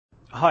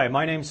Hi,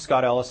 my name is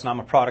Scott Ellis and I'm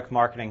a product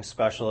marketing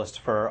specialist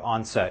for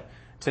Onset.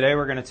 Today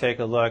we're going to take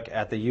a look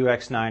at the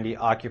UX90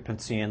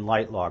 Occupancy and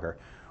Light Logger.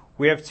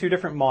 We have two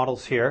different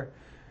models here.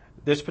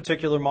 This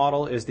particular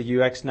model is the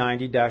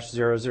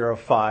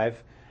UX90-005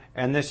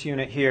 and this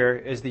unit here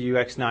is the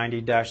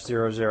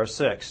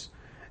UX90-006.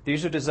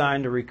 These are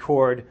designed to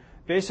record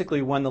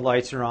basically when the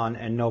lights are on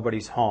and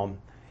nobody's home.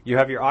 You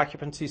have your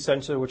occupancy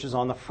sensor, which is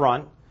on the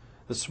front.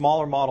 The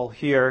smaller model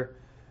here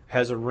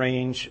has a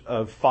range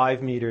of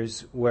 5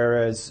 meters,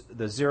 whereas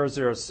the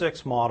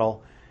 006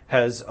 model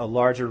has a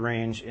larger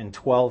range in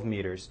 12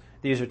 meters.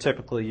 These are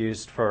typically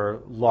used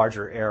for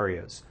larger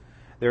areas.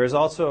 There is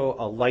also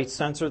a light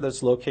sensor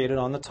that's located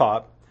on the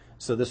top,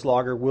 so this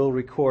logger will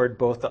record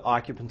both the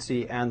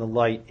occupancy and the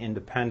light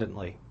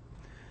independently.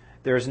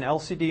 There is an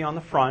LCD on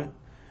the front,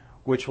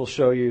 which will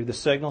show you the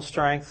signal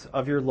strength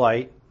of your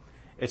light.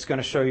 It's going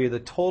to show you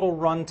the total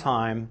run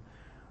time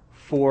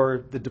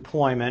for the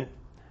deployment,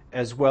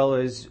 as well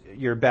as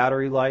your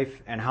battery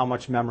life and how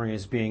much memory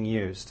is being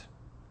used.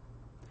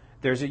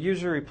 There's a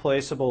user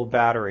replaceable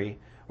battery,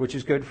 which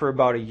is good for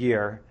about a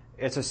year.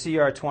 It's a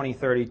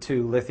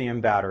CR2032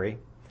 lithium battery.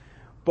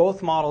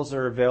 Both models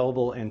are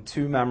available in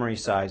two memory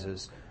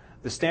sizes.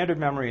 The standard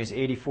memory is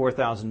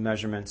 84,000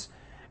 measurements,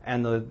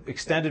 and the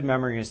extended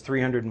memory is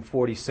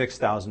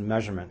 346,000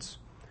 measurements.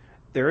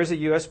 There is a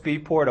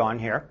USB port on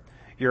here.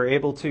 You're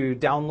able to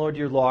download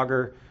your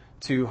logger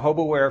to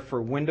HOBOware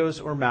for Windows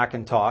or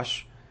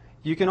Macintosh.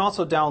 You can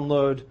also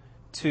download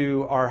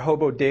to our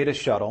HOBO data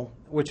shuttle,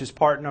 which is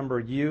part number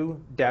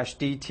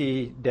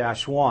U-DT-1.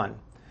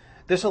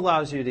 This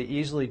allows you to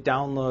easily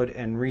download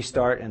and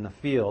restart in the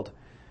field.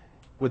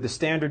 With the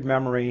standard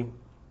memory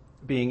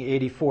being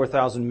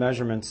 84,000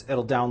 measurements,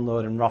 it'll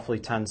download in roughly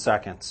 10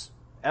 seconds.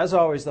 As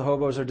always, the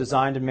HOBOs are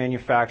designed and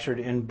manufactured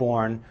in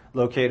Bourne,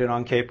 located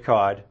on Cape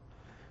Cod.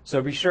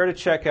 So be sure to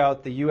check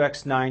out the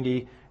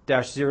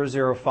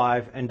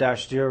UX90-005 and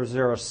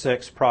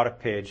 -006 product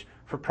page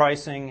for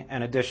pricing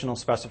and additional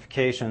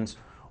specifications,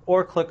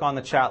 or click on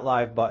the Chat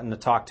Live button to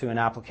talk to an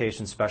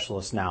application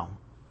specialist now.